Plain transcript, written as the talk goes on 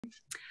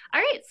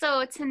All right,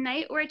 so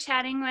tonight we're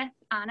chatting with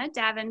Anna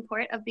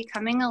Davenport of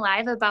Becoming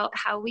Alive about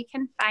how we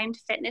can find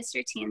fitness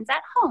routines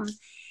at home.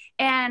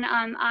 And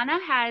Anna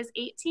has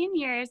 18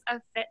 years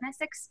of fitness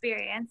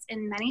experience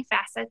in many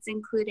facets,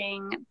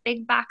 including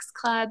big box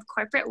club,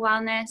 corporate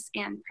wellness,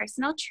 and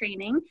personal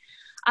training.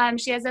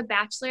 She has a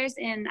bachelor's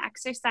in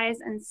exercise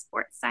and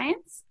sports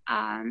science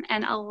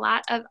and a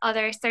lot of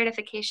other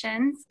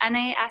certifications: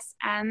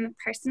 NASM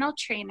personal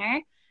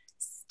trainer,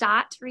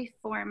 STOTT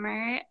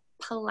reformer,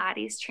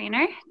 Pilates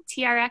trainer,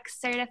 TRX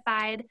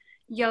certified,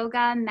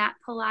 yoga, mat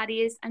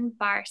Pilates, and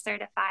BARRE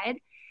certified,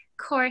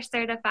 core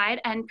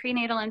certified, and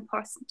prenatal and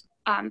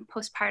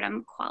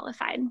postpartum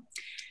qualified.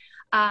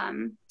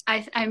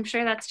 I'm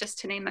sure that's just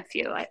to name a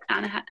few.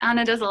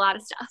 Anna does a lot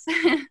of stuff.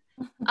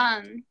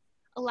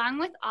 Along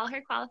with all her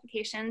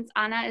qualifications,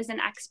 Anna is an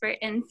expert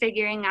in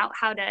figuring out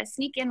how to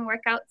sneak in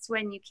workouts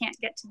when you can't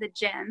get to the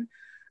gym,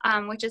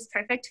 which is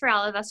perfect for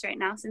all of us right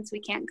now since we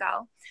can't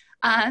go.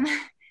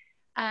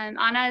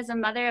 Anna is a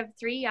mother of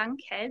 3 young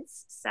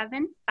kids,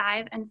 7,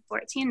 5, and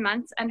 14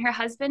 months, and her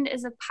husband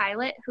is a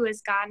pilot who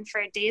is gone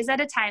for days at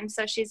a time,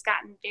 so she's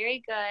gotten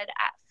very good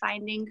at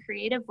finding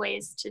creative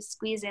ways to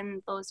squeeze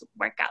in those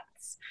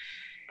workouts.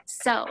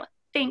 So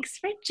thanks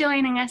for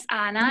joining us,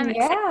 Anna. I'm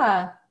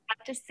excited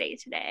what to say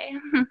today.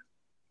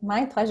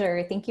 My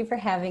pleasure. Thank you for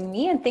having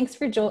me. And thanks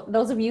for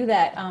those of you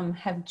that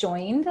have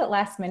joined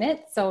last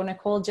minute. So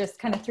Nicole just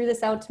kind of threw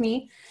this out to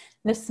me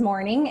this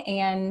morning,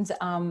 and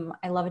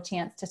I love a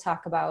chance to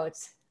talk about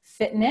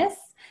fitness.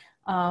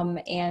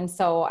 And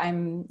so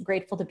I'm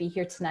grateful to be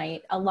here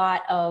tonight. A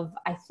lot of,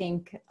 I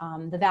think,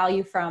 the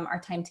value from our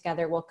time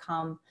together will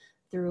come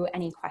through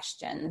any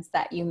questions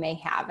that you may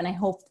have. And I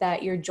hope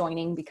that you're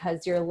joining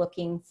because you're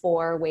looking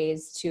for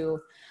ways to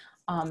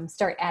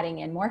start adding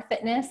in more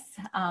fitness.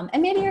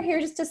 And maybe you're here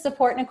just to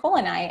support Nicole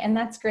and I, and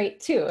that's great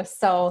too.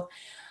 So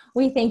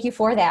we thank you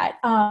for that.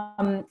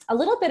 A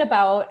little bit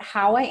about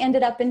how I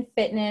ended up in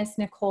fitness.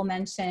 Nicole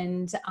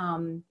mentioned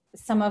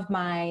some of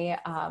my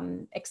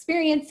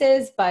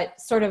experiences,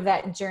 but sort of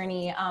that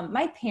journey.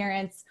 My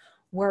parents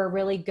were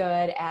really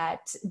good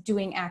at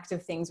doing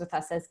active things with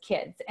us as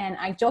kids. And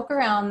I joke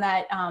around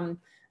that I'm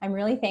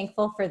really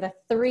thankful for the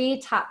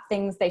 3 top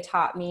things they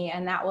taught me.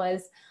 And that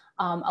was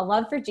a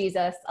love for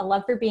Jesus, a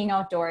love for being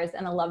outdoors,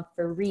 and a love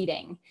for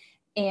reading.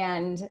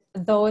 And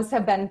those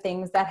have been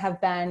things that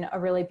have been a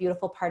really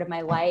beautiful part of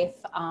my life.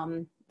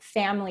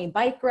 Family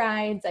bike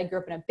rides. I grew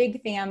up in a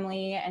big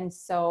family. And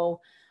so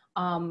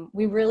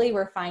we really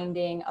were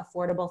finding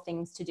affordable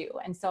things to do.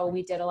 And so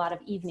we did a lot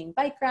of evening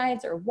bike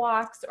rides or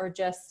walks or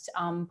just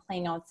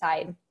playing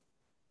outside.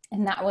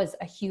 And that was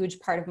a huge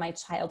part of my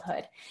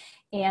childhood.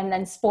 And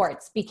then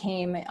sports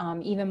became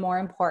even more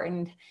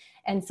important.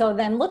 And so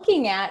then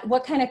looking at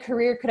what kind of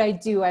career could I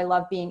do? I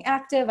love being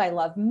active. I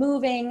love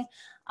moving.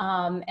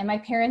 And my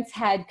parents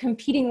had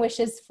competing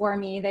wishes for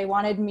me. They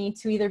wanted me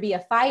to either be a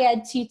phy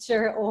ed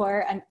teacher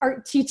or an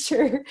art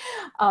teacher.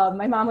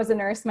 My mom was a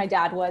nurse. My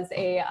dad was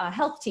a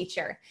health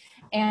teacher.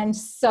 And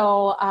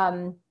so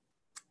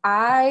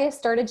I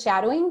started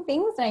shadowing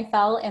things, and I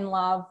fell in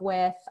love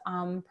with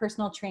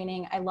personal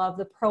training. I love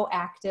the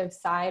proactive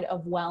side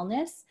of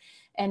wellness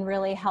and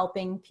really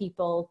helping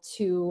people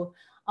to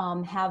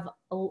have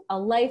a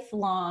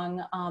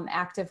lifelong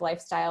active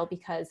lifestyle,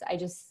 because I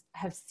just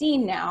have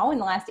seen now in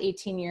the last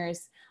 18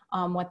 years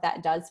what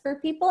that does for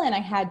people. And I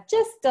had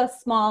just a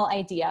small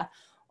idea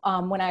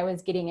when I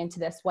was getting into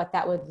this, what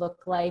that would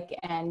look like.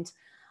 And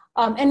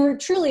we're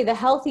truly the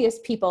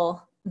healthiest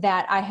people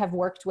that I have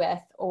worked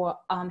with or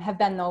have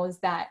been those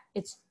that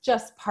it's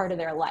just part of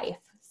their life.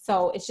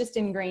 So it's just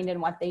ingrained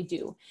in what they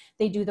do.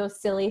 They do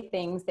those silly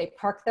things. They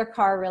park their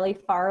car really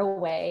far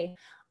away.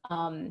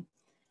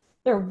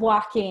 They're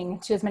walking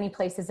to as many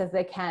places as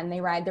they can. They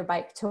ride their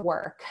bike to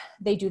work.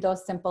 They do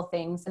those simple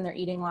things, and they're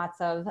eating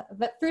lots of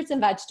fruits and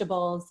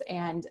vegetables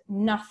and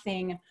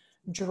nothing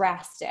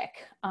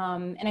drastic.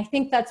 And I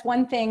think that's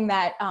one thing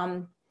that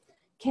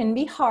can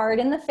be hard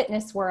in the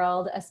fitness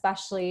world,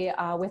 especially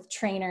with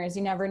trainers.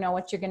 You never know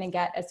what you're going to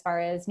get as far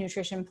as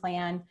nutrition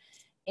plan,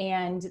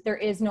 and there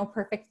is no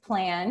perfect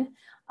plan.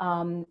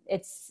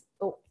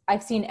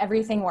 I've seen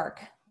everything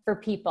work for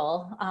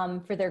people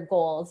for their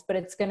goals, but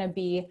it's going to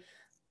be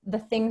the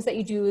things that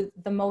you do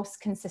the most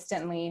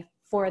consistently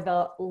for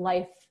your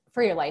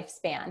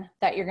lifespan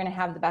that you're going to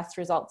have the best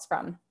results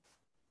from.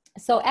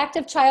 So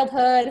active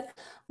childhood,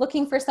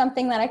 looking for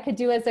something that I could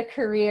do as a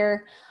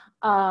career,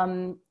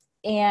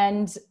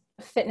 and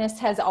fitness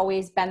has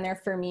always been there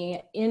for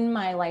me in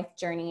my life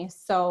journey.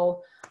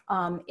 So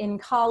in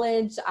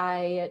college,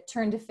 I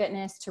turned to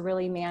fitness to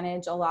really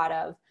manage a lot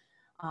of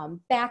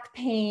back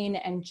pain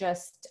and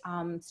just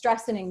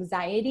stress and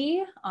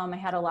anxiety. I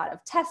had a lot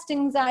of test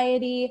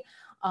anxiety.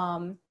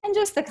 And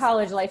just the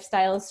college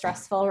lifestyle is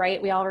stressful,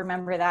 right? We all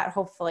remember that,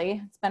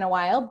 hopefully. It's been a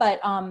while, but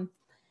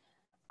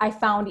I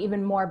found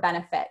even more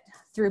benefit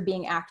through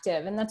being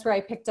active. And that's where I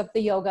picked up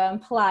the yoga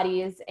and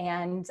Pilates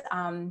and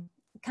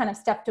kind of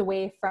stepped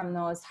away from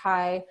those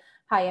high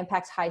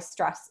impact, high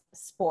stress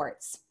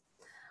sports.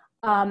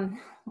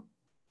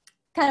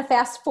 kind of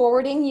fast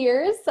forwarding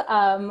years,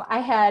 I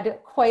had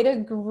quite a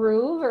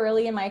groove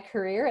early in my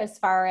career as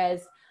far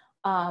as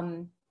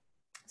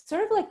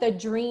sort of like the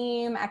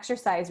dream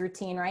exercise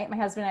routine, right? My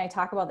husband and I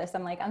talk about this.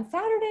 I'm like, on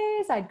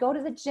Saturdays, I'd go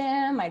to the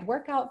gym, I'd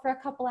work out for a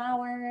couple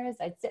hours,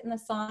 I'd sit in the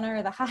sauna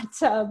or the hot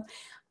tub.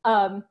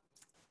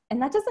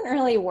 And that doesn't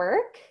really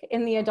work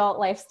in the adult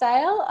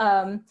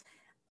lifestyle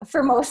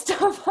for most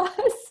of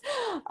us.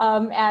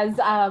 As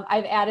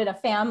I've added a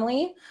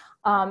family,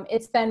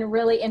 it's been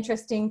really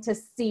interesting to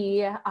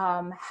see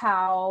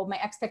how my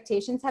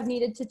expectations have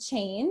needed to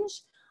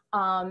change,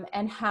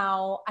 and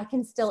how I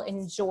can still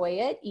enjoy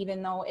it,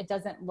 even though it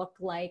doesn't look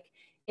like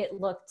it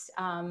looked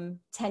 10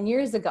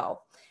 years ago.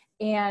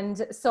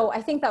 And so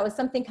I think that was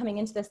something coming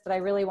into this that I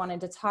really wanted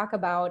to talk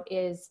about,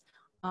 is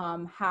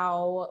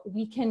how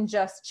we can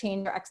just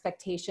change our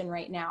expectation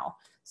right now.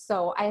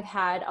 So I've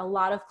had a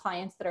lot of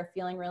clients that are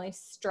feeling really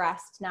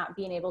stressed, not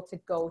being able to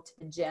go to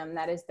the gym.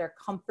 That is their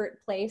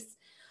comfort place.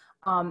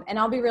 And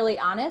I'll be really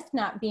honest,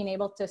 not being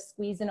able to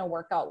squeeze in a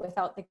workout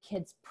without the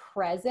kids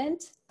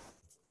present.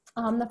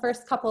 The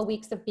first couple of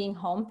weeks of being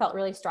home felt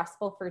really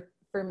stressful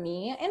for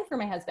me and for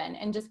my husband,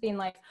 and just being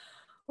like,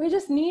 we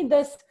just need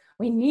this,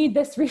 we need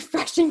this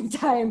refreshing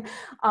time.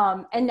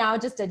 And now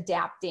just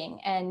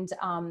adapting and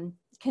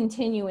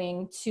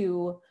continuing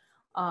to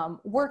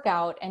work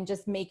out and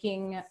just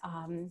making,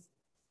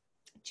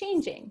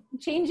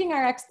 changing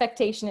our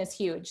expectation is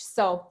huge.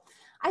 So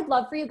I'd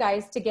love for you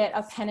guys to get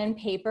a pen and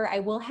paper. I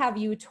will have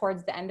you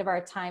towards the end of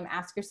our time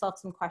ask yourself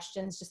some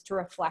questions just to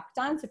reflect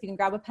on. So if you can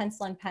grab a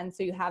pencil and pen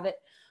so you have it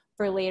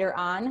for later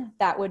on,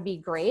 that would be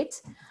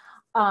great.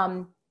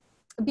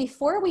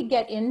 Before we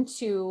get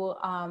into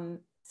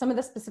some of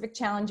the specific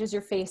challenges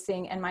you're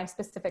facing and my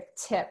specific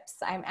tips,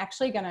 I'm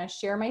actually going to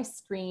share my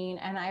screen,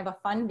 and I have a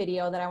fun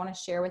video that I want to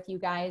share with you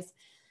guys.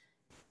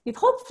 You've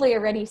hopefully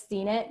already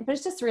seen it, but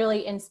it's just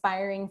really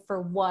inspiring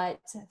for what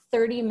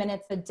 30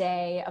 minutes a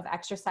day of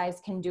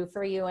exercise can do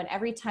for you. And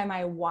every time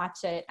I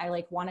watch it, I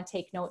like want to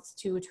take notes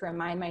too, to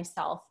remind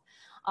myself.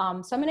 So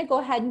I'm going to go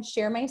ahead and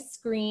share my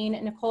screen.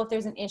 Nicole, if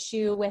there's an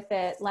issue with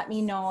it, let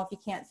me know if you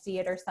can't see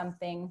it or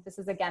something. This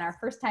is, again, our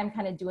first time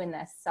kind of doing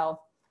this. So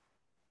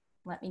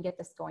let me get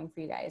this going for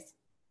you guys.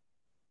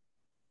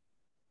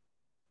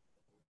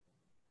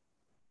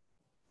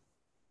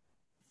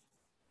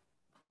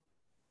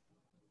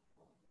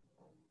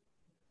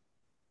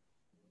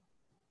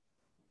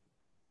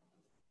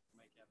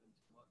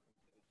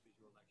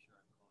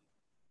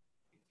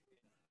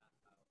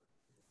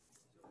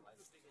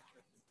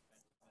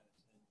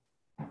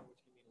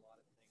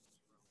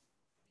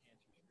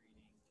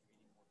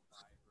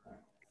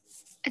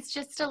 It's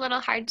just a little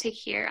hard to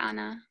hear,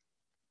 Anna.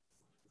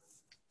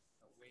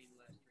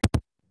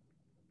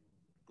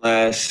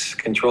 Less,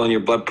 controlling your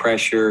blood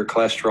pressure,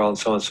 cholesterol, and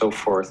so on and so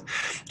forth.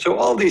 So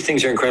all these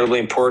things are incredibly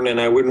important, and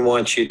I wouldn't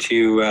want you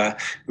to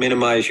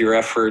minimize your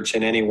efforts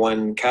in any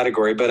one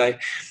category, but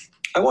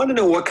I want to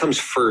know what comes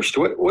first.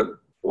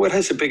 What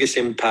has the biggest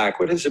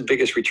impact? What has the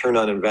biggest return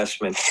on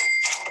investment?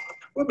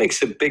 What makes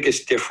the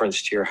biggest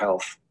difference to your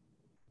health?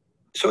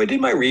 So I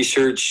did my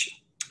research,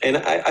 and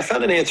I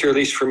found an answer, at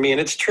least for me, and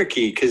it's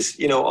tricky because,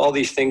 you know, all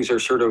these things are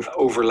sort of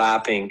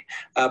overlapping.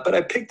 But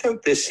I picked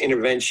out this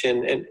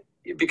intervention, and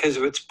because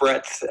of its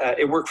breadth,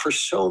 it worked for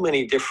so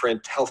many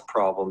different health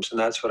problems, and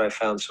that's what I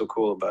found so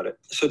cool about it.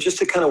 So just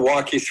to kind of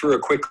walk you through a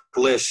quick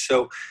list.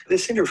 So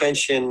this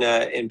intervention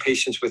in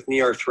patients with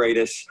knee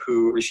arthritis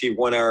who receive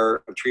 1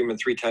 hour of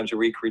treatment 3 times a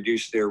week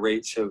reduced their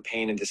rates of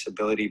pain and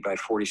disability by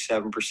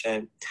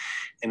 47%.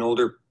 In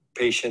older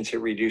patients, it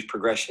reduced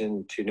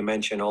progression to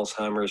dementia and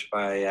Alzheimer's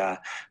by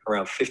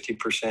around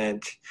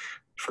 50%.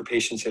 For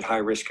patients at high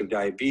risk of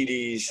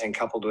diabetes and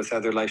coupled with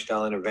other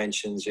lifestyle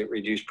interventions, it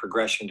reduced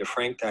progression to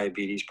frank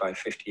diabetes by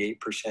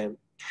 58%.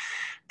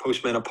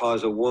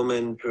 Postmenopausal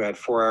woman who had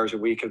 4 hours a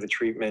week of the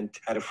treatment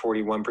had a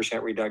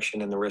 41%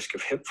 reduction in the risk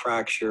of hip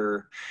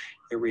fracture.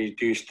 It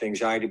reduced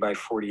anxiety by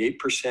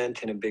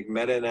 48% in a big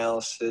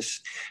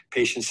meta-analysis.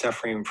 Patients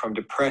suffering from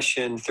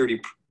depression, 30%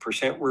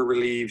 were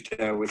relieved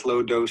with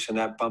low dose, and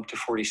that bumped to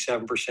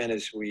 47%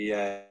 as we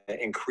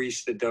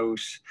increased the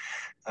dose.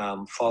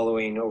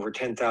 Following over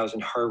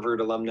 10,000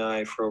 Harvard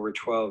alumni for over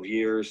 12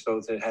 years,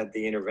 those that had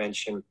the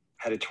intervention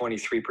had a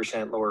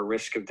 23% lower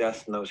risk of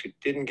death than those who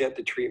didn't get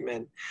the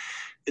treatment.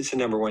 It's the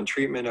 #1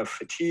 treatment of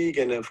fatigue.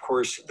 And of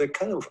course, the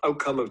kind of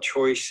outcome of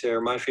choice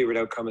there, my favorite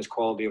outcome is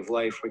quality of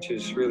life, which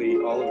is really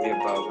all of the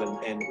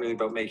above and really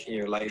about making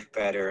your life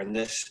better. And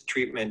this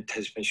treatment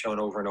has been shown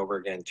over and over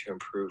again to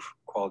improve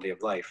quality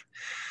of life.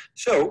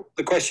 So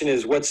the question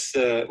is, what's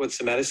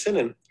the medicine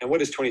and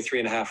what is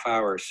 23.5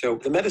 hours? So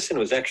the medicine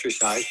was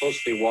exercise,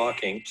 mostly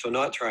walking, so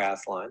not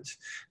triathlons.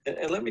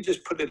 And let me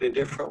just put it a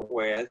different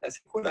way. I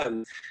think what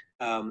I'm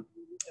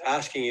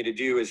asking you to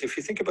do is, if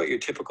you think about your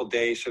typical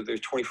day, so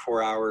there's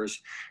 24 hours,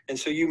 and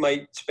so you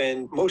might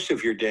spend most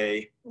of your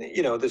day,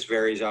 you know, this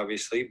varies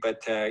obviously, but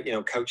you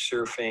know, couch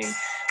surfing,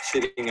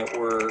 sitting at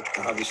work,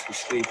 obviously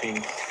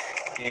sleeping.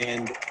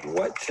 And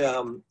what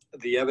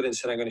the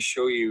evidence that I'm going to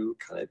show you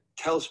kind of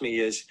tells me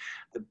is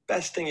the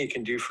best thing you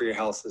can do for your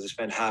health is to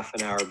spend half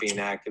an hour being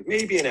active,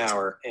 maybe an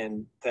hour.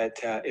 And that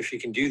if you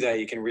can do that,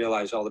 you can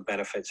realize all the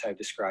benefits I've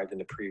described in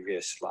the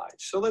previous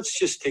slides. So let's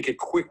just take a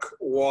quick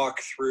walk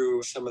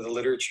through some of the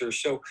literature.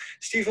 So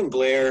Stephen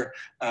Blair,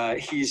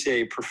 he's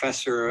a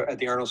professor at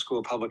the Arnold School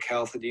of Public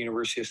Health at the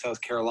University of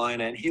South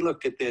Carolina, and he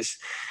looked at this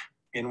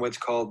in what's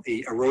called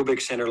the Aerobic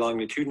Center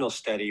Longitudinal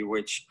Study,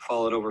 which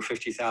followed over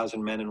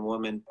 50,000 men and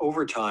women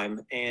over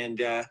time.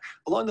 And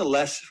along the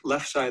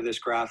left side of this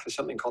graph is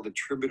something called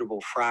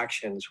attributable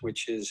fractions,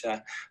 which is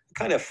a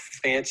kind of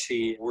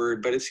fancy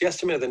word, but it's the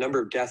estimate of the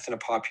number of deaths in a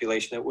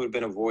population that would have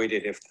been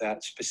avoided if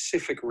that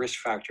specific risk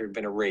factor had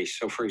been erased.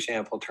 So for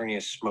example, turning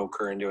a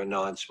smoker into a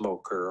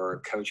non-smoker, or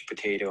a couch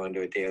potato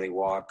into a daily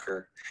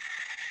walker.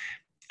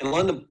 And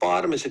along the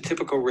bottom is the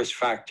typical risk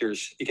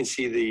factors. You can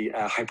see the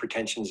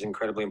hypertension is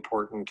incredibly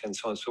important and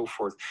so on and so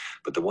forth.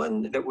 But the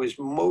one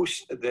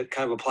that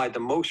kind of applied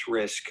the most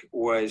risk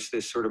was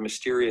this sort of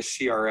mysterious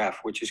CRF,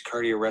 which is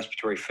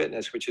cardiorespiratory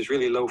fitness, which is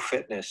really low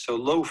fitness. So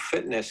low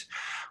fitness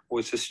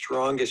was the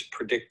strongest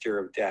predictor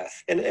of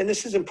death. And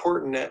this is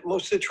important.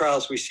 Most of the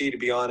trials we see, to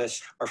be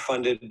honest, are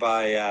funded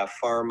by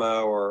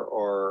pharma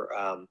or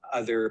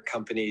other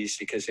companies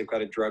because they've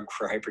got a drug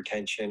for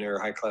hypertension or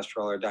high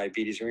cholesterol or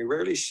diabetes. And we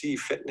rarely see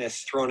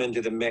fitness thrown into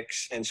the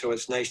mix. And so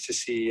it's nice to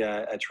see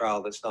a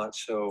trial that's not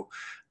so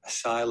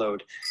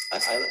siloed.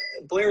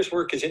 Blair's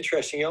work is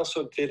interesting. He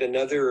also did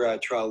another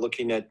trial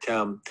looking at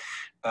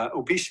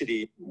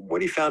obesity.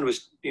 What he found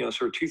was,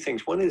 sort of two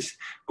things. One is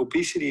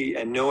obesity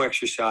and no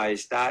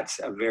exercise. That's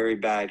a very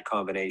bad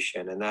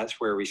combination. And that's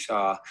where we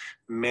saw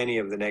many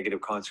of the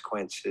negative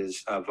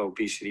consequences of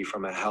obesity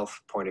from a health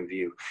point of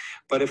view.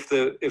 But if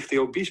the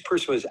obese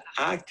person was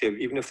active,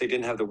 even if they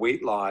didn't have the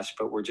weight loss,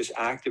 but were just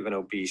active and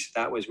obese,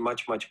 that was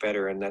much, much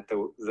better. And that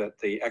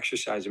the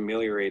exercise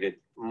ameliorated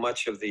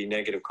much of the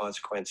negative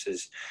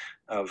consequences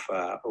of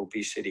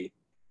obesity.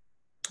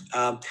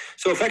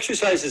 So if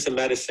exercise is a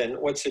medicine,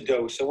 what's a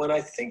dose? So when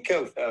I think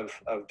of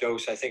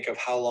dose, I think of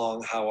how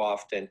long, how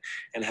often,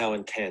 and how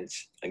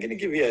intense. I'm going to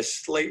give you a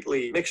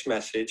slightly mixed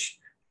message,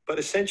 but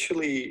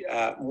essentially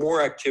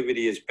more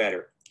activity is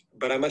better.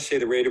 But I must say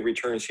the rate of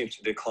return seems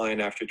to decline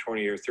after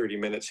 20 or 30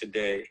 minutes a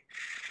day.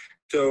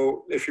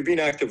 So if you're being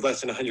active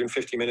less than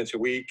 150 minutes a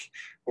week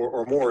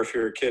or more, if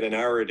you're a kid, an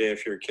hour a day,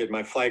 if you're a kid,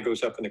 my flag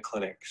goes up in the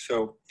clinic.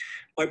 So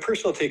my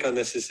personal take on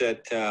this is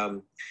that,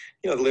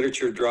 the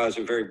literature draws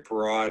a very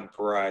broad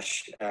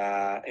brush.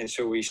 And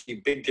so we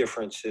see big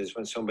differences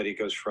when somebody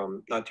goes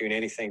from not doing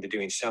anything to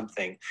doing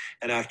something.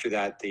 And after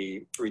that,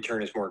 the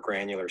return is more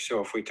granular. So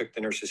if we took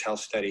the Nurses'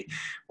 Health Study,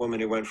 women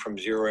who went from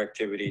zero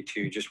activity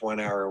to just 1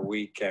 hour a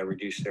week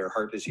reduced their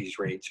heart disease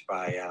rates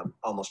by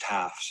almost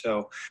half.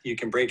 So you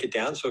can break it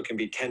down. So it can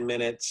be 10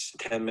 minutes,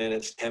 10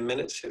 minutes, 10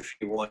 minutes. If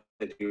you want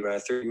to do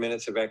 30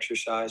 minutes of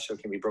exercise, so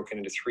it can be broken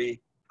into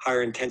 3.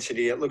 Higher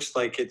intensity, it looks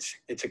like it's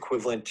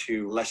equivalent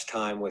to less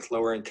time with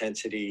lower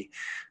intensity.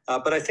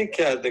 But I think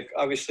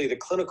obviously the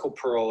clinical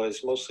pearl is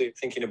mostly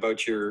thinking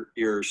about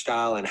your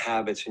style and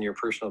habits and your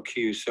personal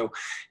cues. So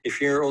if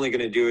you're only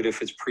going to do it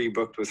if it's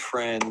pre-booked with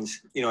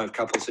friends, I have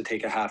couples that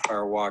take a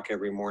half-hour walk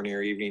every morning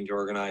or evening to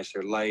organize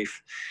their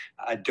life.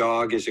 A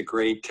dog is a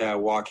great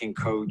walking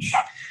coach.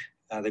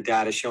 The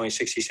data is showing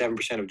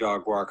 67% of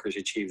dog walkers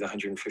achieve the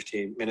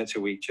 150 minutes a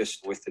week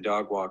just with the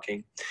dog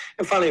walking.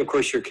 And finally, of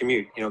course, your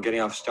commute, getting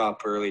off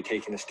stop early,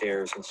 taking the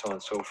stairs, and so on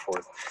and so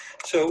forth.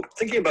 So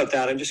thinking about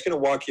that, I'm just going to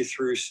walk you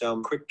through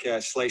some quick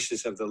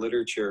slices of the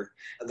literature.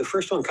 The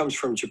first one comes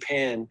from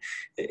Japan.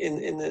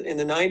 In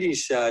the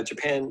 90s,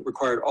 Japan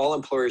required all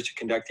employers to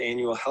conduct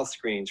annual health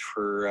screenings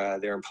for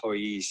their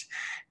employees.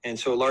 And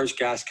so a large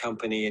gas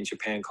company in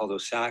Japan called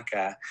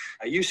Osaka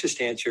used this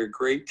to answer a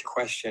great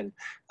question.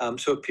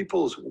 So if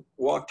people's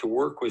walk to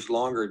work was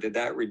longer, did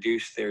that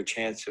reduce their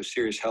chance of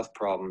serious health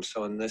problems?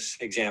 So in this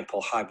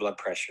example, high blood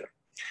pressure.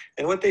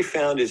 And what they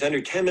found is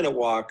under 10-minute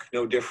walk,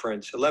 no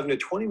difference. 11 to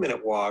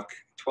 20-minute walk,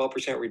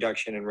 12%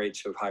 reduction in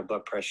rates of high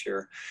blood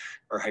pressure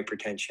or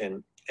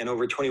hypertension. And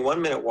over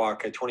 21-minute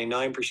walk, a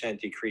 29%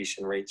 decrease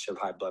in rates of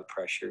high blood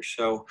pressure.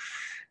 So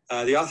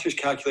the authors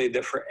calculated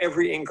that for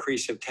every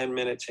increase of 10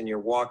 minutes in your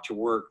walk to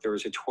work, there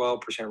was a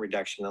 12%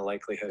 reduction in the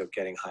likelihood of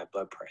getting high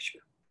blood pressure.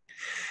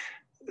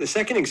 The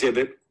second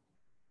exhibit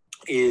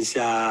is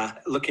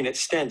looking at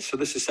stents. So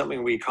this is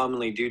something we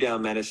commonly do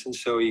down medicine.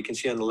 So you can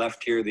see on the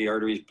left here, the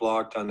artery's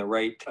blocked. On the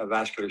right, a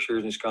vascular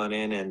surgeon's gone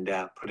in and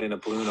put in a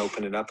balloon,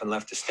 opened it up, and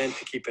left a stent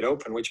to keep it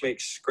open, which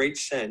makes great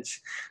sense.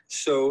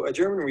 So a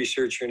German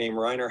researcher named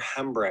Rainer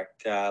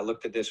Hambrecht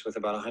looked at this with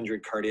about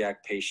 100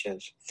 cardiac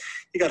patients.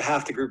 He got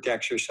half the group to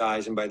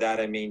exercise, and by that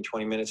I mean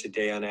 20 minutes a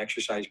day on an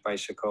exercise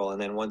bicycle,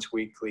 and then once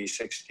weekly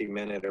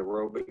 60-minute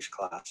aerobics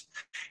class.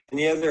 And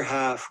the other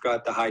half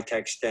got the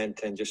high-tech stent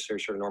and just their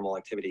sort of normal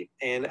activity.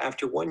 And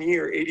after 1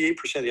 year,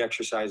 88% of the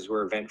exercises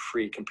were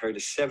event-free compared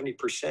to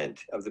 70%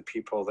 of the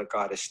people that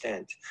got a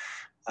stent.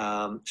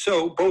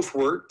 So both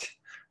worked,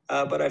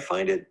 but I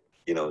find it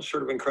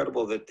sort of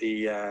incredible that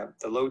the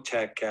low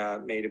tech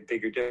made a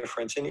bigger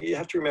difference. And you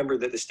have to remember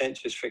that the stent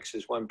just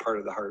fixes one part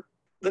of the heart.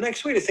 The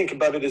next way to think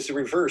about it is the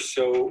reverse.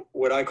 So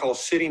what I call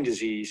sitting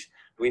disease.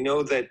 We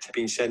know that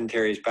being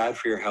sedentary is bad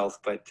for your health,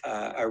 but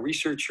a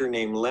researcher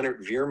named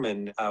Leonard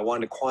Veerman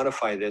wanted to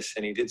quantify this,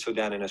 and he did so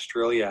down in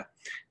Australia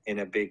in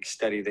a big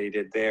study they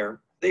did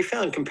there. They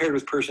found, compared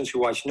with persons who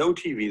watch no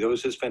TV,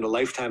 those that spend a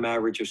lifetime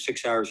average of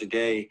 6 hours a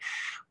day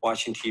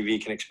watching TV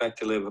can expect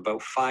to live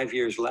about 5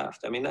 years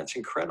left. I mean, that's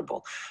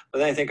incredible. But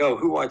then I think,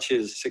 who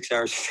watches 6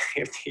 hours a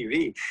day of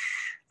TV?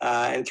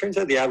 And it turns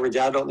out the average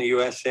adult in the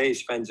USA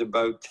spends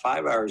about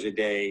 5 hours a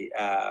day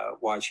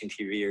watching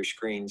TV or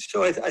screens.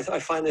 So I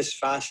find this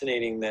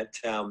fascinating that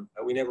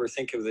we never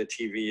think of the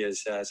TV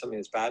as something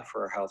that's bad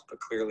for our health, but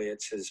clearly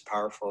it's as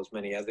powerful as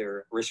many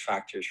other risk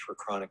factors for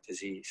chronic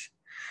disease.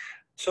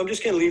 So I'm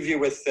just going to leave you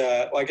with,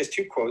 I guess,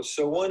 two quotes.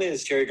 So one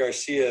is Jerry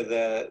Garcia,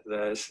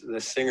 the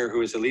singer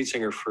who is the lead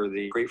singer for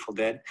the Grateful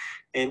Dead.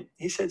 And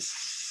he said,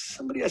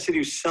 somebody has to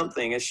do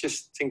something. It's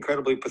just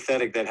incredibly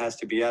pathetic that has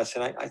to be us.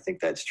 And I think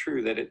that's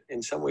true, that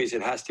in some ways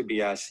it has to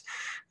be us.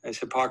 As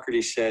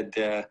Hippocrates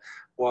said,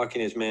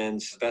 walking is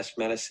man's best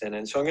medicine.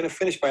 And so I'm going to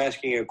finish by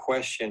asking you a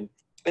question.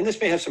 And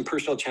this may have some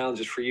personal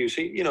challenges for you. So,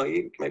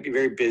 you might be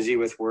very busy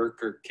with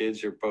work or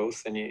kids or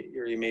both, and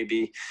you may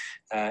be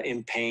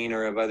in pain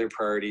or have other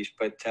priorities.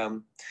 But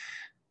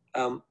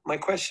my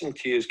question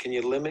to you is, can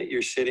you limit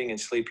your sitting and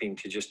sleeping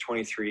to just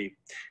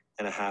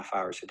 23.5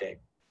 hours a day?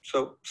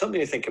 So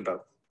something to think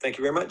about. Thank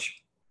you very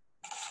much.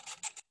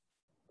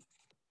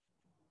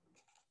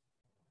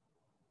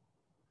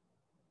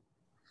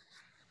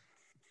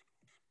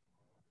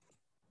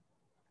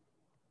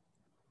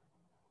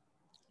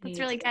 That's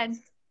really good.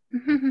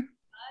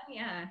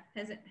 Yeah.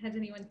 Has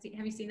anyone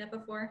have you seen that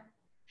before?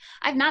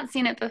 I've not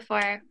seen it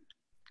before.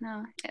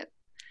 No,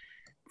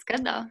 it's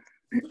good though.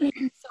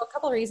 So a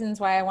couple of reasons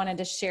why I wanted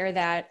to share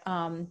that,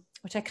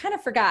 which I kind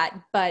of forgot,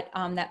 but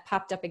that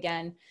popped up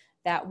again,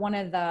 that one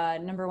of the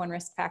number one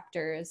risk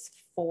factors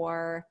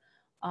for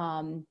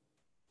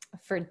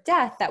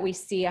death that we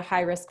see, a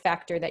high risk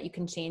factor that you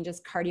can change, is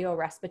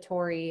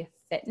cardiorespiratory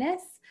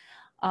fitness.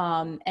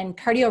 And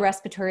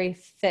cardiorespiratory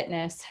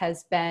fitness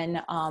has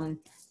been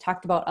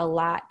talked about a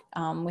lot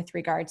with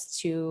regards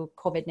to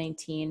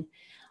COVID-19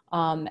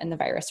 and the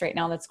virus right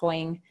now that's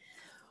going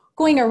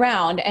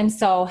around. And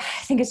so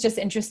I think it's just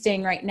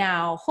interesting right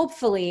now.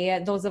 Hopefully,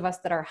 those of us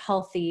that are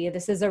healthy,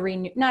 this is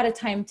not a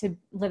time to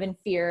live in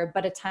fear,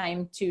 but a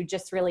time to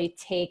just really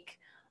take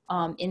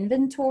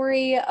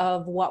inventory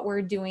of what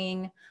we're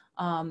doing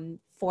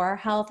for our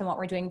health and what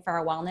we're doing for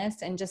our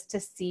wellness, and just to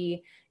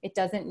see it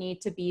doesn't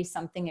need to be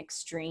something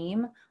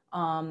extreme.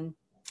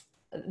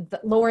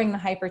 Lowering the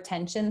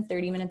hypertension,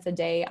 30 minutes a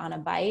day on a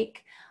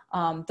bike,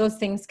 those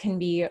things can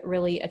be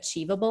really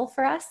achievable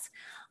for us.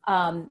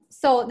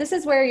 So this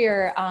is where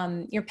your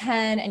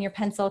pen and your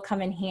pencil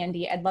come in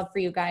handy. I'd love for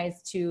you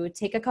guys to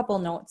take a couple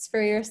notes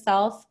for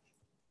yourself.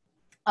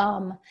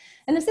 And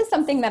this is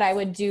something that I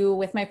would do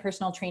with my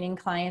personal training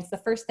clients. The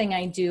first thing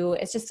I do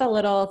is just a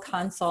little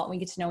consult. We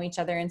get to know each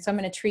other. And so I'm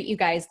going to treat you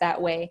guys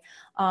that way.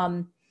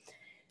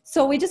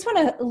 So we just want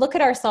to look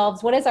at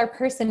ourselves. What is our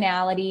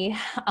personality?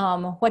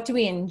 What do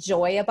we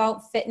enjoy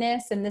about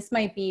fitness? And this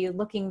might be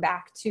looking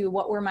back to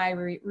what were my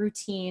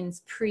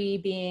routines pre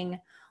being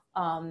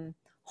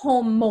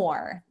home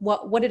more.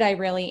 What did I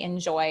really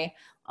enjoy?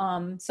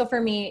 So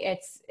for me,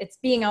 it's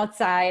being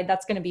outside.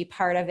 That's going to be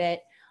part of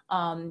it.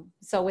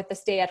 So with the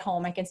stay at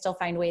home, I can still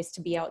find ways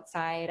to be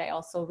outside. I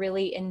also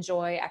really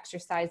enjoy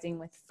exercising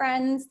with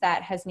friends.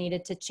 That has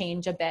needed to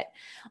change a bit.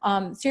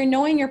 So you're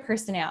knowing your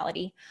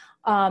personality.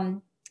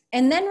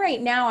 And then right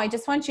now, I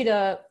just want you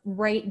to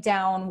write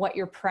down what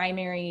your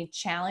primary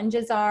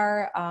challenges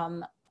are.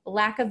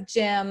 Lack of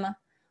gym,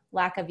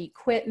 lack of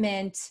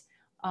equipment,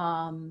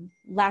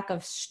 lack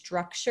of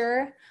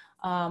structure.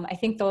 I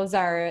think those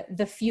are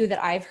the few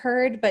that I've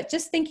heard, but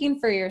just thinking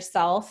for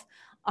yourself,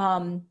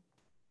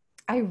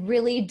 I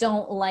really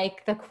don't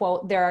like the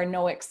quote, "There are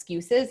no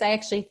excuses." I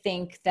actually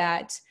think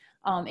that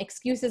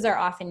excuses are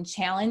often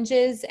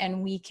challenges,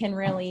 and we can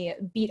really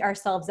beat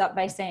ourselves up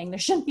by saying there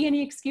shouldn't be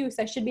any excuse.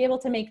 I should be able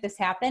to make this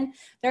happen.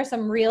 There are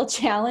some real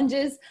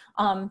challenges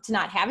to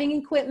not having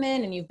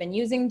equipment, and you've been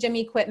using gym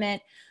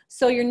equipment.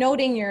 So you're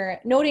noting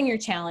your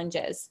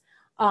challenges.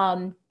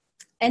 And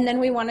then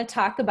we want to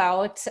talk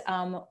about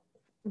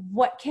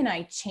what can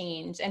I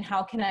change and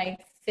how can I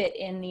fit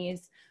in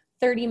these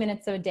 30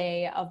 minutes a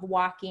day of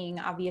walking.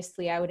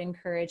 Obviously, I would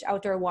encourage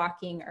outdoor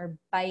walking or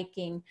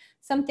biking,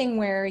 something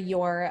where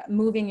you're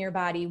moving your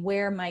body.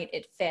 Where might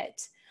it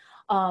fit?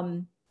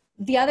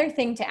 The other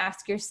thing to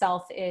ask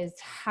yourself is,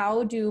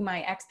 how do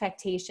my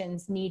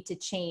expectations need to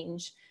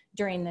change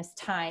during this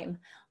time?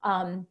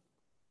 And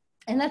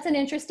that's an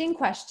interesting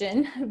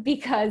question,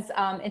 because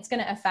it's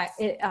going to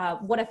affect it.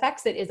 What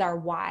affects it is our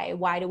why.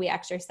 Why do we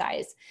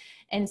exercise?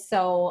 And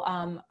so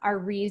our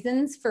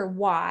reasons for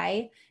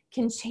why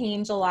can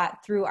change a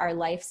lot through our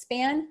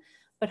lifespan,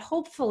 but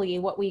hopefully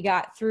what we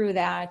got through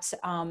that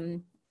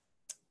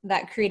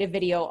creative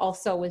video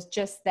also was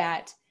just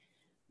that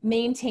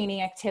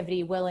maintaining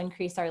activity will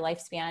increase our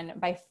lifespan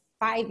by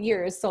 5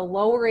 years. So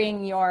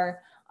lowering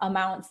your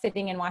amount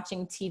sitting and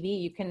watching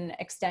TV, you can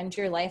extend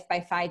your life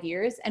by 5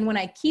 years. And when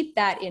I keep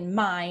that in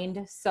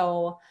mind,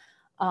 so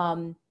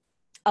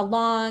a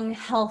long,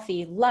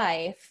 healthy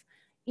life,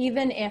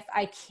 even if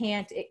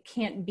it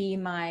can't be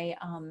my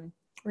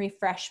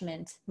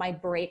refreshment, my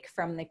break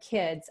from the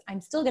kids,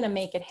 I'm still going to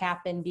make it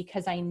happen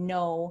because I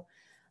know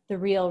the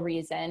real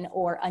reason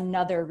or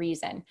another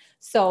reason.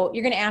 So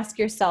you're going to ask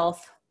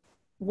yourself,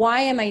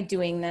 why am I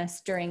doing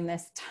this during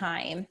this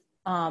time?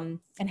 And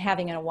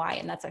having a why.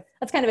 And that's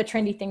kind of a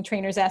trendy thing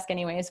trainers ask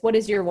anyways. What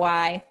is your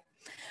why?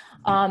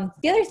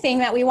 The other thing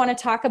that we want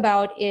to talk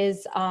about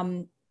is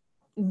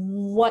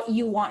what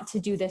you want to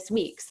do this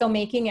week. So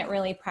making it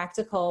really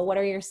practical. What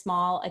are your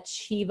small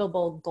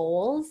achievable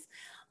goals?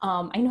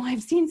 I know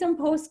I've seen some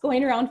posts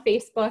going around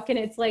Facebook, and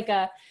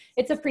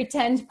it's a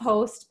pretend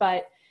post,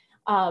 but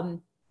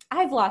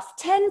I've lost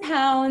 10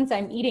 pounds.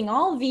 I'm eating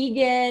all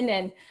vegan,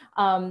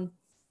 and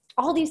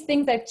all these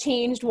things I've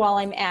changed while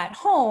I'm at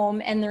home.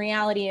 And the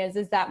reality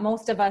is that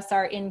most of us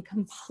are in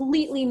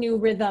completely new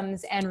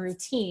rhythms and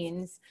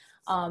routines.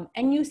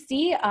 And you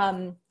see,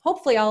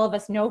 hopefully all of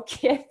us know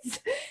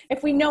kids.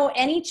 If we know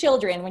any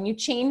children, when you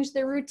change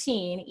the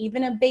routine,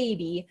 even a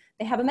baby,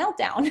 they have a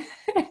meltdown.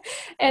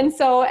 And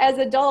so as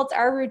adults,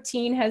 our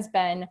routine has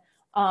been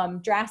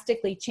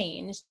drastically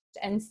changed.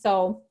 And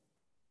so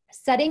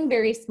setting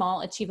very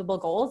small achievable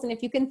goals. And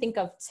if you can think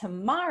of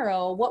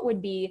tomorrow, what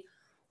would be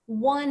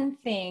one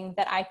thing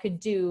that I could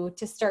do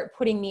to start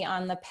putting me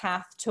on the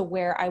path to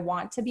where I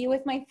want to be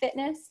with my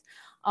fitness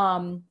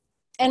and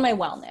my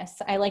wellness.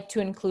 I like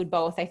to include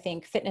both. I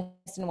think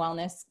fitness and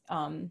wellness,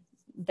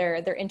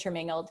 they're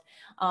intermingled.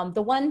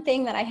 The one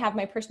thing that I have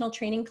my personal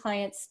training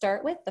clients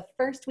start with the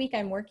first week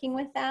I'm working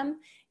with them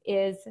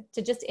is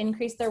to just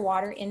increase their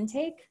water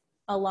intake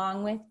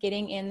along with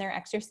getting in their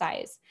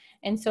exercise.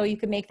 And so you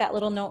could make that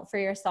little note for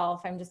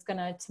yourself. I'm just going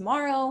to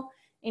tomorrow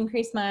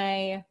increase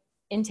my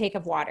intake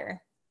of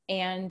water,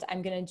 and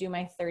I'm going to do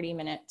my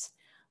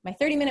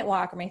 30-minute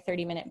walk or my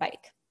 30-minute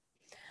bike.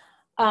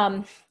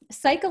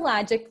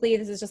 Psychologically,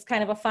 this is just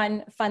kind of a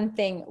fun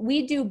thing.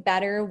 We do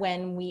better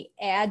when we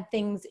add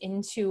things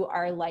into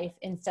our life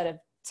instead of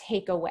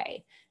take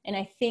away. And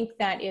I think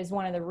that is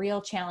one of the real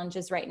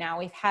challenges right now.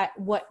 We've had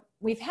what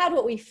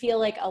we feel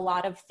like a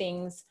lot of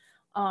things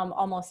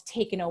almost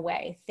taken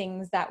away,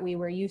 things that we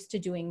were used to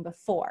doing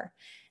before.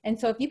 And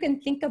so if you can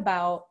think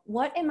about,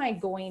 what am I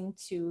going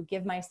to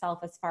give myself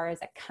as far as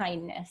a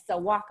kindness? So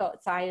walk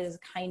outside is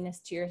kindness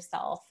to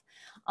yourself.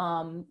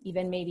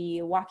 Even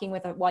maybe walking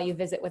while you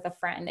visit with a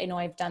friend. I know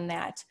I've done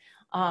that.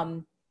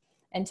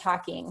 And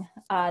talking,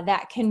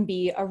 that can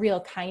be a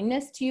real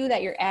kindness to you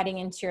that you're adding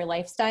into your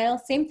lifestyle.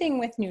 Same thing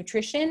with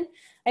nutrition.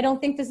 I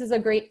don't think this is a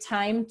great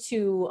time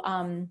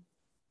to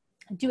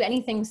do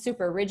anything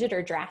super rigid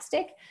or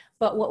drastic,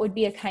 but what would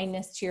be a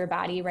kindness to your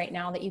body right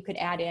now that you could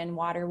add in?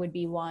 Water would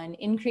be one.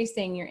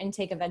 Increasing your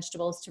intake of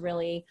vegetables to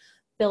really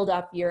build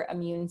up your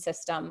immune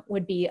system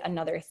would be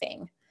another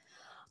thing.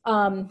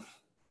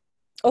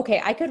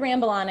 Okay, I could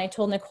ramble on. I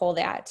told Nicole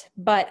that,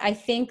 but I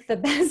think the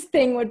best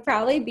thing would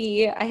probably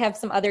be, I have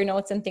some other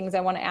notes and things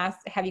I want to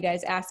have you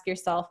guys ask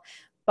yourself,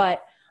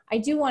 but I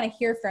do want to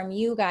hear from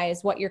you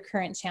guys what your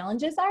current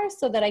challenges are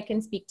so that I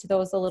can speak to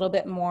those a little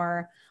bit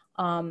more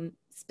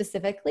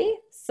specifically.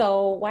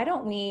 So why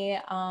don't we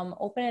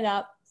open it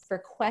up for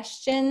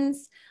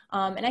questions,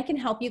 and I can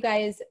help you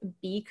guys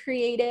be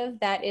creative.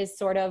 That is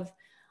sort of,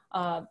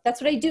 that's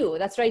what I do.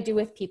 That's what I do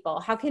with people.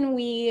 How can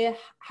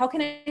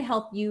I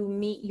help you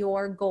meet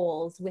your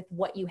goals with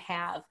what you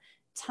have?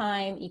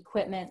 Time,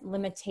 equipment,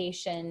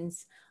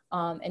 limitations,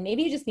 and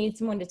maybe you just need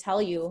someone to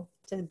tell you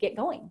to get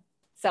going.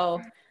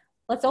 So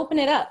let's open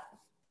it up.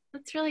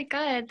 That's really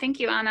good. Thank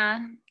you,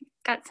 Anna.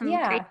 Got some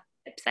great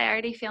tips. I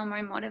already feel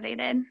more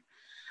motivated.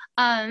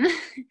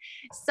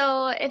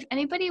 So if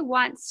anybody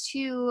wants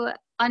to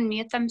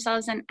unmute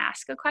themselves and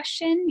ask a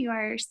question, you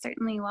are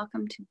certainly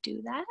welcome to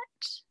do that.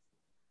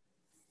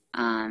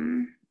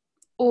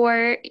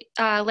 Or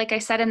like I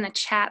said in the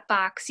chat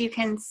box, you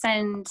can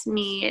send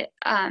me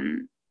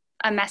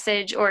a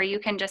message, or you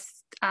can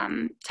just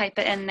type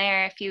it in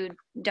there if you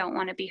don't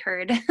want to be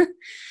heard.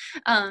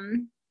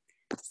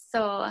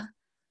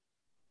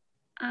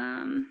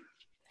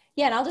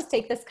 Yeah, and I'll just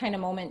take this kind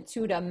of moment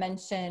too to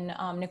mention,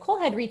 Nicole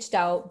had reached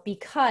out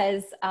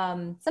because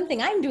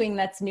something I'm doing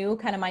that's new,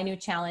 kind of my new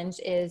challenge,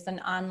 is an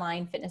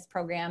online fitness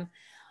program.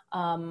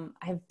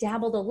 I've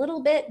dabbled a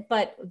little bit,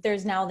 but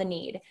there's now the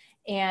need.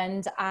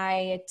 And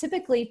I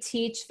typically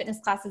teach fitness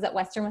classes at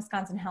Western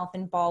Wisconsin Health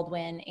in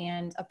Baldwin,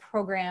 and a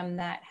program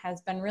that has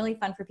been really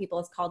fun for people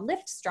is called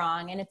Lift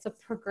Strong, and it's a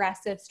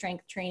progressive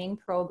strength training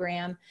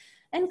program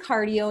and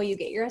cardio. You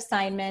get your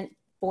assignment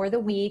for the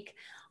week.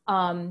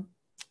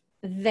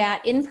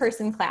 That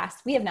in-person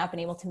class, we have not been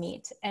able to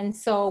meet. And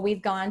so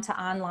we've gone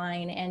to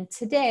online, and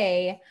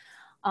today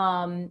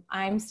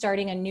I'm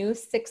starting a new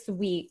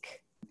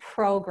 6-week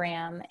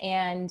program,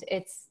 and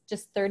it's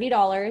just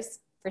 $30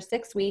 for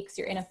 6 weeks.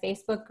 You're in a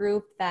Facebook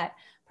group that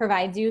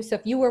provides you. So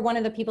if you were one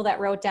of the people that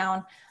wrote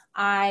down,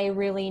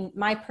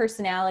 my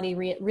personality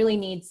really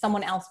needs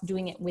someone else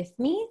doing it with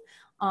me,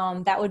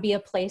 that would be a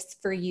place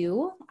for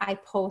you. I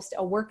post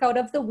a workout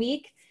of the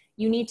week.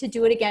 You need to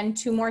do it again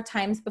 2 more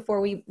times before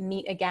we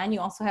meet again.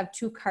 You also have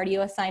 2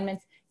 cardio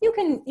assignments. You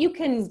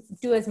can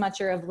do as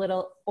much or as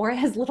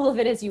little of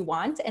it as you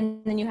want.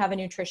 And then you have a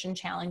nutrition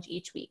challenge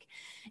each week.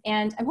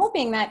 And I'm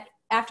hoping that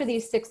after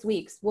these 6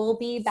 weeks, we'll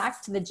be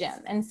back to the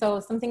gym. And so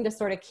something to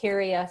sort of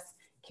carry us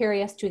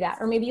to that,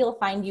 or maybe you'll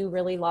find you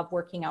really love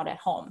working out at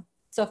home.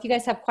 So if you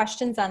guys have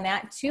questions on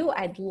that too,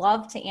 I'd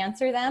love to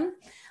answer them.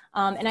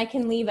 And I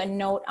can leave a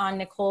note on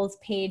Nicole's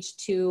page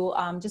too,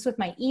 just with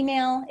my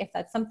email, if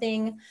that's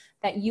something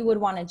that you would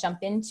want to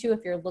jump into,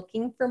 if you're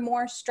looking for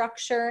more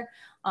structure.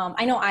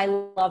 I know I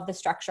love the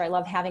structure. I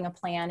love having a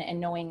plan and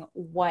knowing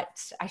what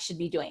I should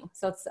be doing.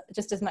 So it's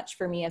just as much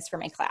for me as for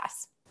my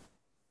class.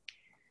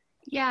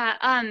 Yeah.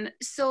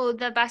 So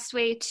the best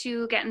way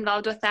to get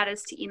involved with that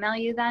is to email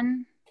you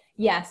then?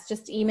 Yes,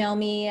 just email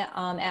me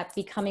at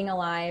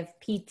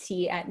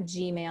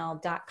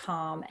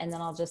becomingalivegt@gmail.com, and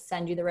then I'll just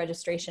send you the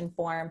registration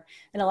form.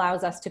 It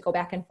allows us to go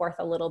back and forth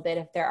a little bit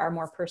if there are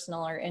more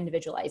personal or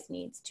individualized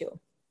needs too.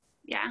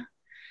 Yeah,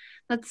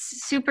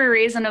 that's super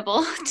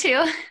reasonable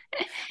too.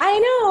 I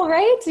know,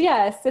 right?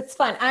 Yes, it's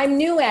fun. I'm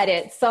new at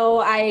it,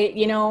 so I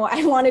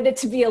wanted it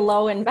to be a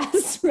low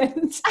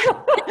investment.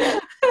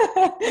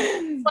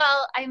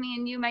 Well, I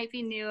mean, you might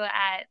be new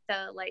at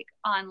the like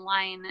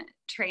online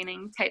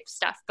training type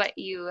stuff, but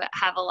you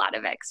have a lot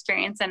of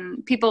experience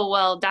and people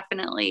will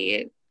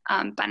definitely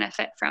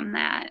benefit from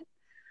that.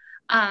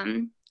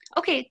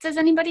 Okay, does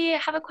anybody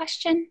have a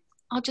question?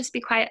 I'll just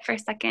be quiet for a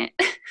second.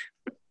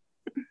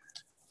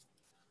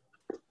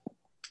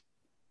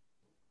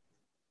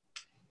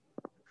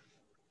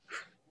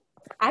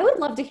 I would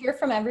love to hear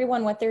from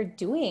everyone what they're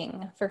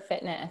doing for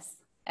fitness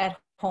at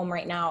home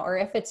right now, or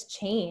if it's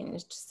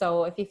changed.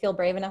 So if you feel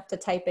brave enough to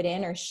type it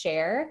in or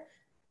share.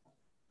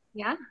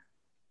 Yeah.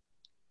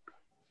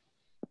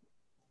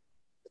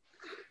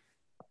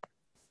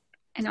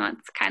 I know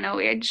it's kind of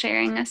weird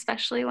sharing,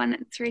 especially when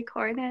it's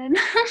recorded,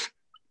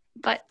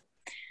 but.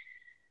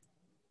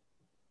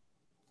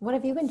 What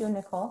have you been doing,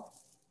 Nicole?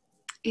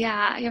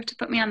 Yeah, you have to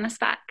put me on the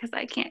spot because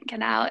I can't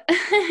get out.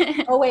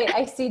 Oh, wait,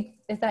 I see.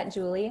 Is that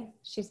Julie?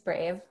 She's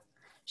brave.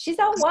 She's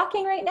out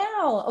walking right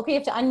now. Okay, you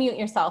have to unmute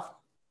yourself.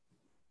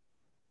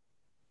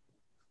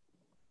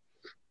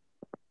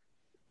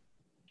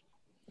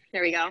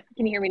 There we go.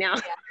 Can you hear me now?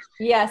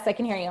 Yes, I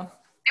can hear you.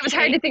 It was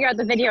hard to figure out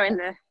the video and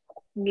the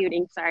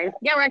muting. Sorry.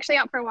 Yeah, we're actually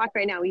out for a walk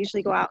right now. We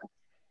usually go out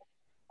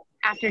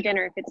after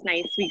dinner. If it's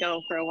nice, we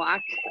go for a walk.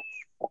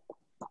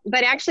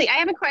 But actually, I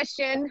have a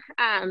question.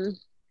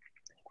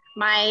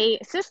 My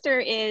sister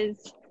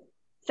is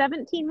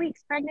 17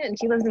 weeks pregnant and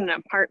she lives in an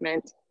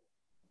apartment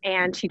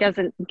and she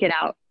doesn't get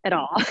out at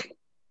all.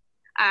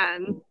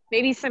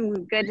 Maybe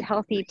some good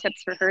healthy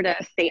tips for her to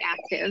stay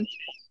active.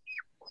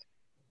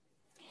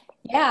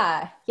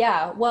 Yeah.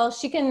 Well,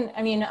 she can,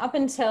 up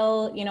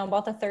until,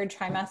 about the 3rd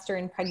trimester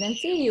in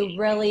pregnancy, you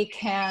really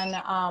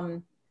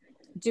can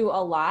do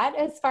a lot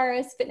as far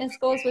as fitness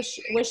goes.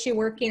 Was she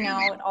working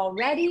out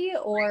already,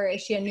 or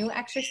is she a new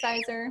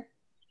exerciser?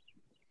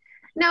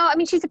 No,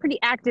 she's a pretty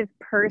active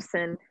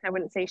person. I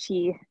wouldn't say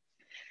she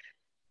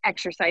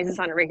exercises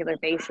on a regular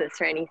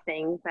basis or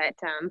anything, but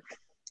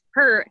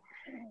her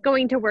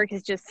going to work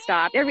has just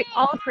stopped.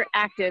 All of her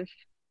active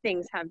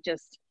things have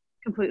just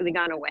completely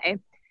gone away.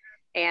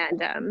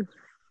 And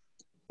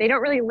they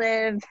don't really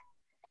live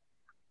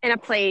in a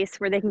place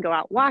where they can go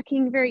out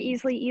walking very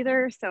easily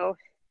either. So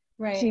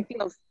She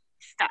feels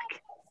stuck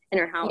in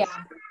her house,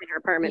 in her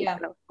apartment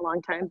for a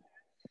long time.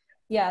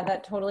 Yeah,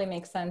 that totally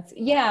makes sense.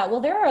 Yeah,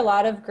 well, there are a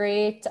lot of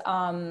great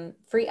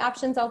free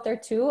options out there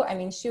too.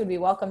 She would be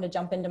welcome to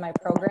jump into my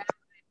program,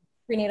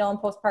 Prenatal and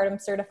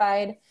Postpartum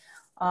Certified,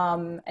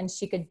 and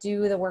she could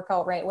do the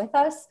workout right with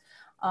us.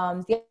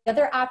 The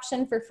other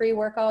option for free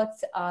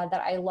workouts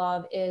that I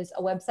love is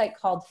a website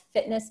called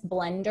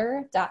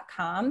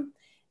fitnessblender.com,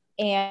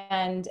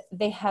 and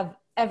they have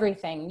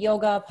everything: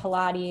 yoga,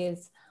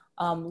 Pilates,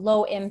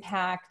 low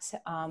impact,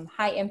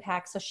 high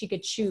impact. So she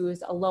could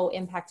choose a low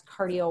impact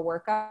cardio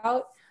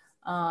workout.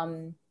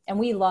 And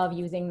we love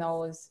using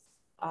those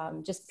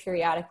just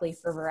periodically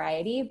for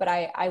variety, but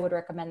I would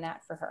recommend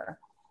that for her.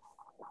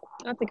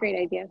 That's a great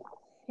idea.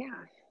 Yeah.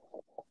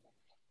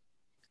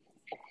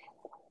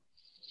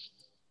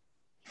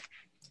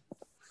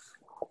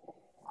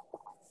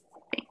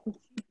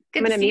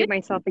 I'm going to mute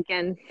myself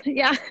again.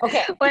 Yeah.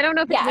 Okay. Well, I don't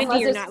know if it's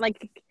windy or not.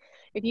 Like,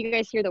 if you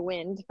guys hear the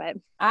wind, but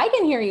I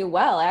can hear you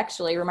well,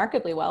 actually,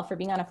 remarkably well for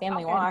being on a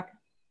family walk.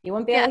 You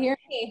won't be able to hear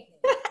me.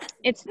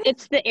 It's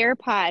the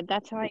AirPod.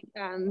 That's how I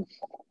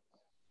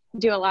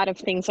do a lot of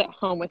things at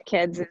home with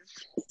kids, is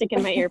stick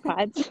in my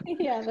AirPods.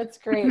 Yeah, that's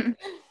great.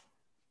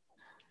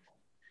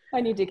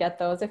 I need to get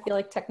those. I feel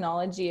like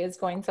technology is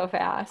going so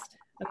fast.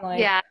 I'm like,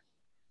 yeah,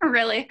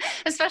 really,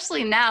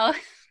 especially now.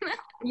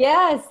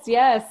 Yes.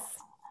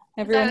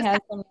 Everyone has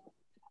them.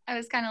 I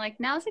was kind of like,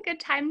 now's a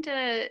good time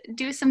to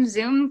do some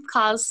Zoom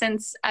calls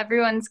since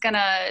everyone's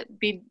gonna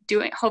be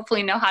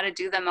hopefully know how to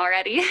do them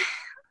already.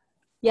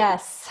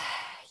 Yes.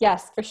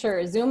 Yes, for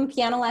sure. Zoom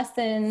piano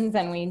lessons,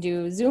 and we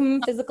do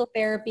Zoom physical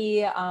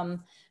therapy.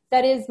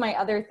 That is my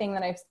other thing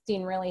that I've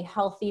seen really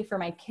healthy for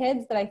my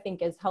kids that I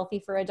think is healthy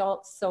for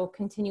adults. So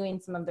continuing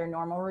some of their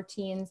normal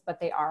routines, but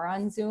they are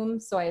on Zoom.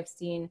 So I've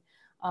seen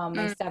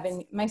my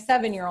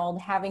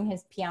 7-year-old having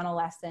his piano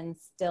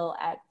lessons still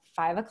at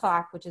 5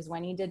 o'clock, which is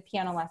when he did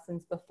piano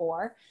lessons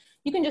before.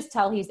 You can just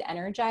tell he's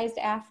energized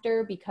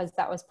after because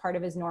that was part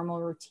of his normal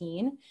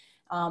routine.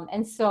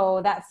 And so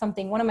that's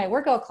something, one of my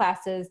workout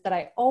classes that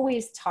I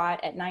always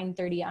taught at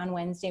 9:30 on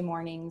Wednesday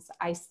mornings,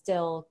 I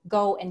still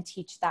go and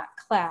teach that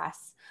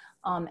class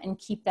and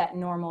keep that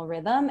normal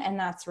rhythm. And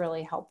that's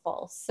really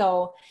helpful.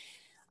 So,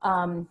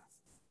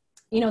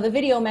 the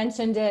video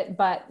mentioned it,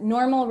 but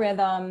normal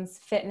rhythms,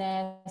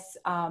 fitness,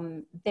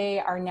 they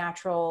are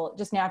natural,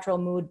 just natural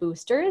mood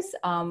boosters.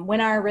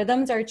 When our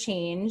rhythms are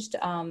changed,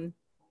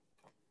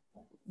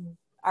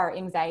 our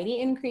anxiety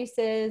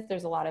increases.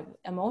 There's a lot of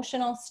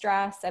emotional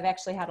stress. I've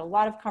actually had a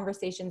lot of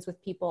conversations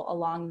with people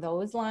along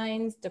those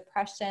lines,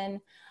 depression.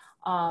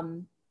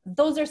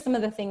 Those are some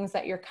of the things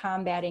that you're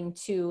combating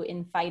too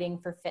in fighting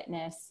for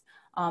fitness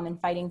and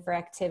fighting for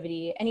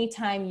activity.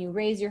 Anytime you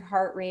raise your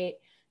heart rate,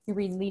 you're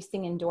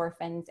releasing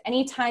endorphins.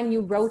 Anytime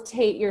you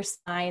rotate your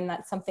spine,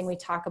 that's something we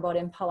talk about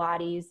in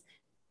Pilates.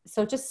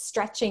 So just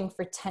stretching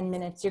for 10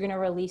 minutes, you're going to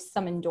release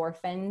some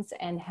endorphins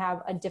and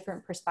have a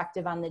different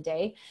perspective on the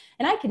day.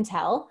 And I can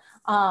tell.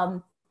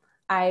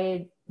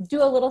 I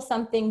do a little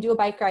something, do a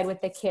bike ride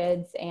with the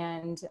kids,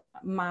 and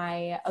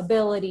my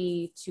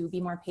ability to be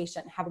more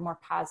patient, have a more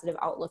positive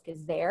outlook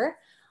is there.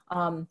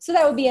 So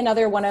that would be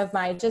another one of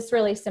my just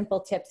really simple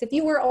tips. If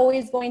you were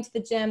always going to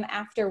the gym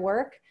after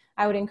work,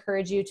 I would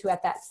encourage you to,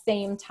 at that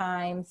same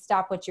time,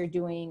 stop what you're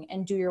doing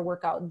and do your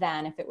workout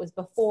then. If it was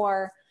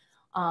before,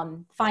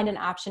 find an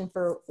option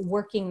for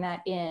working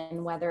that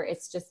in, whether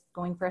it's just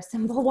going for a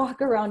simple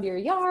walk around your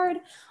yard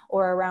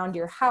or around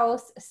your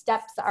house.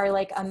 Steps are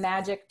like a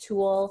magic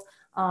tool.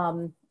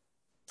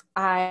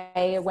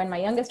 When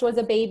my youngest was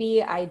a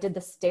baby, I did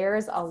the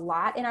stairs a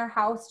lot in our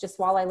house just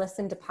while I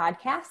listened to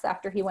podcasts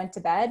after he went to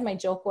bed. My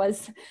joke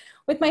was,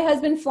 with my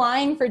husband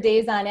flying for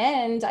days on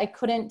end, I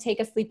couldn't take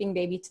a sleeping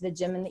baby to the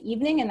gym in the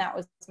evening, and that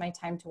was my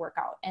time to work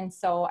out. And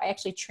so I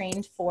actually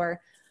trained for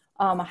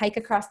a hike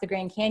across the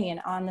Grand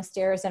Canyon on the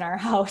stairs in our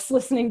house,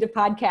 listening to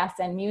podcasts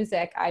and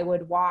music. I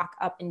would walk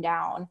up and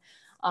down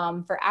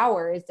for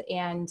hours,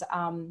 and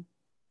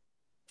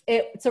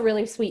it's a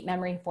really sweet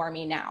memory for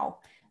me now.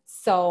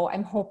 So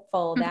I'm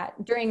hopeful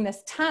that during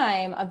this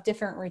time of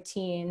different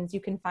routines, you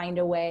can find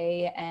a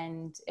way,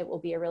 and it will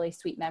be a really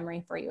sweet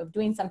memory for you of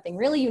doing something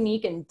really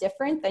unique and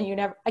different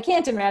than I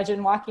can't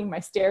imagine walking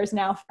my stairs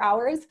now for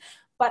hours,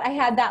 but I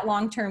had that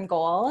long-term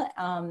goal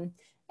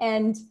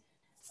and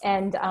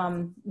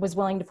was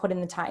willing to put in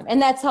the time. And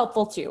that's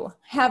helpful too.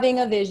 Having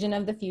a vision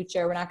of the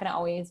future. We're not going to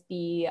always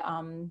be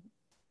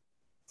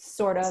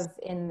sort of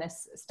in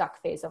this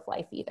stuck phase of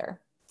life either.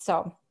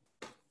 So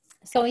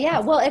yeah,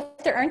 well, if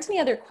there aren't any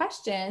other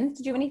questions,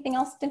 did you have anything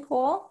else,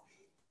 Nicole?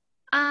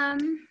 I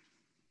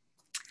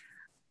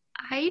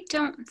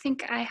don't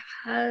think I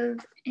have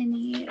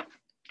any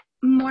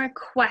more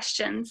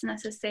questions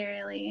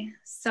necessarily.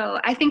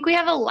 So I think we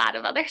have a lot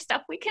of other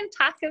stuff we can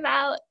talk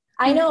about.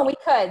 I know we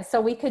could.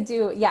 So we could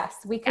do,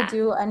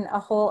 do a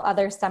whole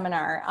other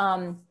seminar.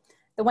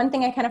 The one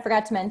thing I kind of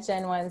forgot to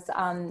mention was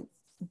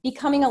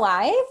becoming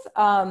alive.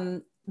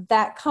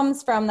 That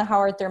comes from the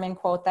Howard Thurman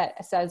quote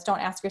that says, don't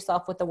ask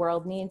yourself what the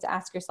world needs,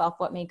 ask yourself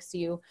what makes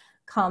you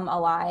come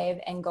alive,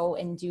 and go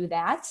and do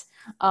that.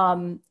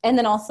 And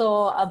then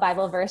also a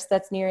Bible verse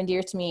that's near and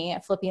dear to me,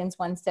 Philippians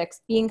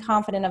 1:6, being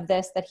confident of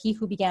this, that he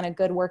who began a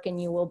good work in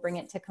you will bring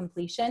it to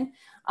completion.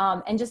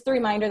 And just the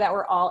reminder that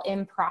we're all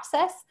in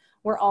process.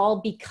 We're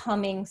all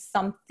becoming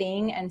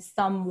something and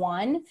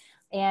someone,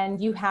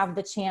 and you have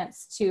the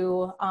chance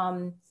to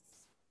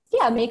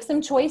make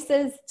some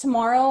choices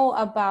tomorrow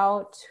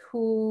about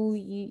who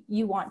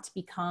you want to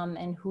become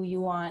and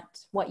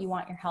what you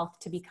want your health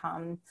to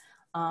become.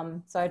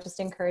 So I just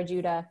encourage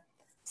you to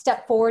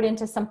step forward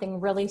into something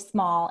really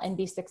small and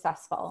be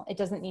successful. It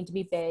doesn't need to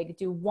be big.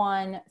 Do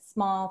one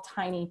small,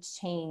 tiny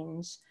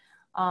change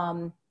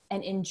and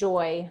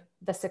enjoy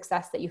the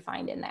success that you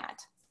find in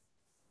that.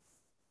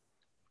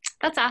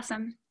 That's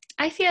awesome.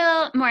 I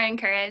feel more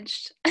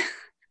encouraged.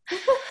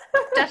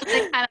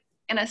 Definitely kind of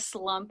in a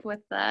slump with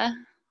the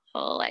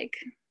whole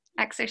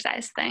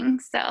exercise thing.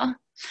 So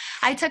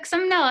I took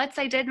some notes.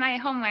 I did my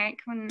homework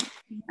when,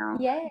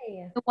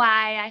 Yay.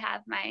 Why I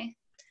have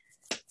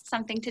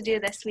something to do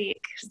this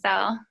week.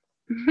 So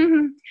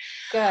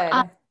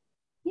good.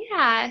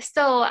 Yeah.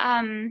 So,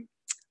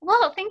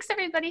 well, thanks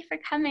everybody for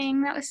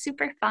coming. That was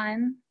super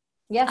fun.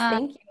 Yes.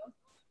 Thank you.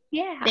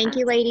 Yeah. Thank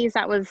you, ladies.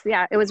 That was,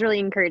 it was really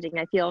encouraging.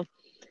 I feel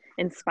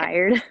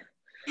inspired.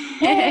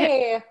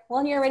 Hey,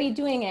 well, you're already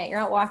doing it.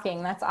 You're out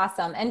walking. That's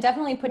awesome. And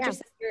definitely put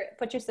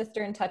your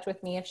sister in touch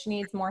with me if she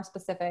needs more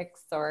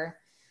specifics or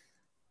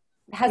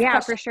has Yeah,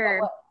 questions for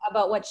sure.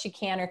 about what she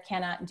can or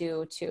cannot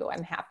do too,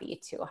 I'm happy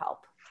to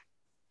help.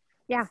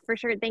 Yeah, for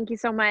sure. Thank you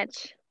so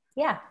much.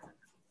 Yeah.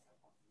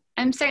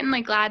 I'm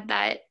certainly glad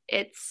that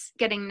it's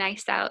getting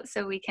nice out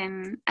so we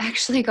can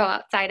actually go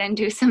outside and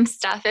do some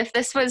stuff. If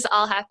this was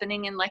all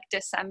happening in like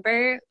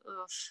December,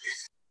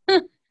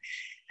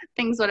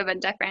 things would have been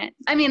different.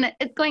 I mean,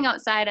 it's going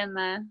outside in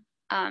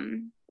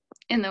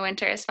the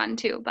winter is fun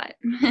too, but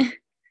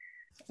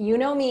You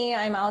know me,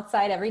 I'm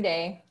outside every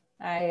day.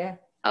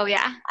 oh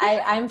yeah.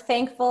 I'm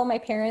thankful my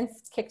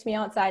parents kicked me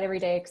outside every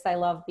day because I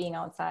love being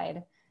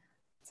outside.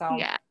 So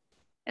Yeah,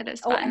 it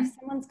is oh, fun.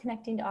 someone's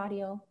connecting to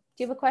audio.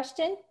 Do you have a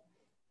question?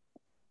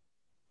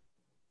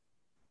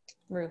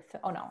 Ruth.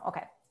 Oh no.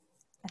 Okay.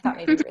 I thought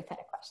maybe Ruth had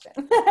a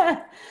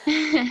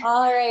question.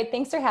 All right.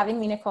 Thanks for having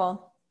me,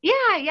 Nicole.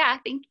 Yeah.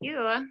 Thank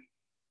you.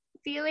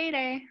 See you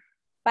later.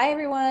 Bye,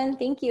 everyone.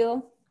 Thank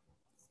you.